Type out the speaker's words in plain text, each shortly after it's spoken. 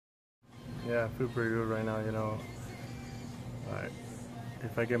Yeah, I feel pretty good right now. Like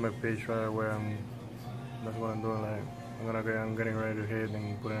if I get my pitch right away, that's what I'm doing. Like I'm getting ready to hit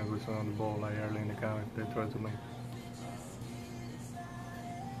and putting a good swing on the ball. Like early in the count, if they throw it to me.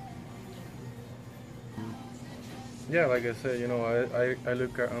 Yeah, like I said,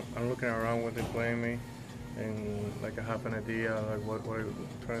 I'm looking around what they're playing me, and like I have an idea like what I'm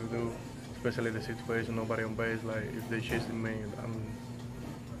trying to do, especially the situation, nobody on base. Like if they chasing me, I'm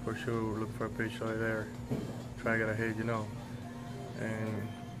for sure look for a pitch right there, try to get a hit. And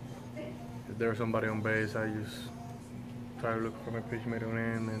if there's somebody on base, I just try to look for my pitch made on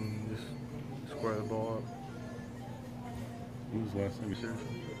in and just square the ball up. When was the last time you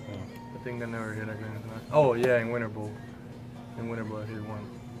Seriously. I think I never hit again. Oh yeah, in Winter Bowl. In Winter Bowl I hit one.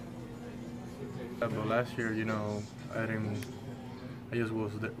 But last year, I didn't. I just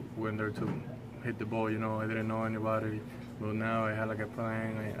went there to hit the ball. I didn't know anybody. But now I had like a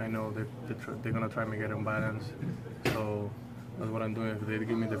plan. I know they're gonna try me get on balance. So that's what I'm doing. If they give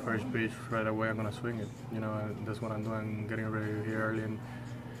me the first pitch right away, I'm gonna swing it. And that's what I'm doing. I'm getting ready to hit early. And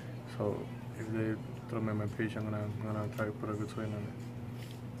so if they throw me my pitch, I'm gonna try to put a good swing on it.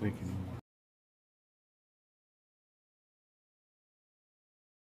 Thank you.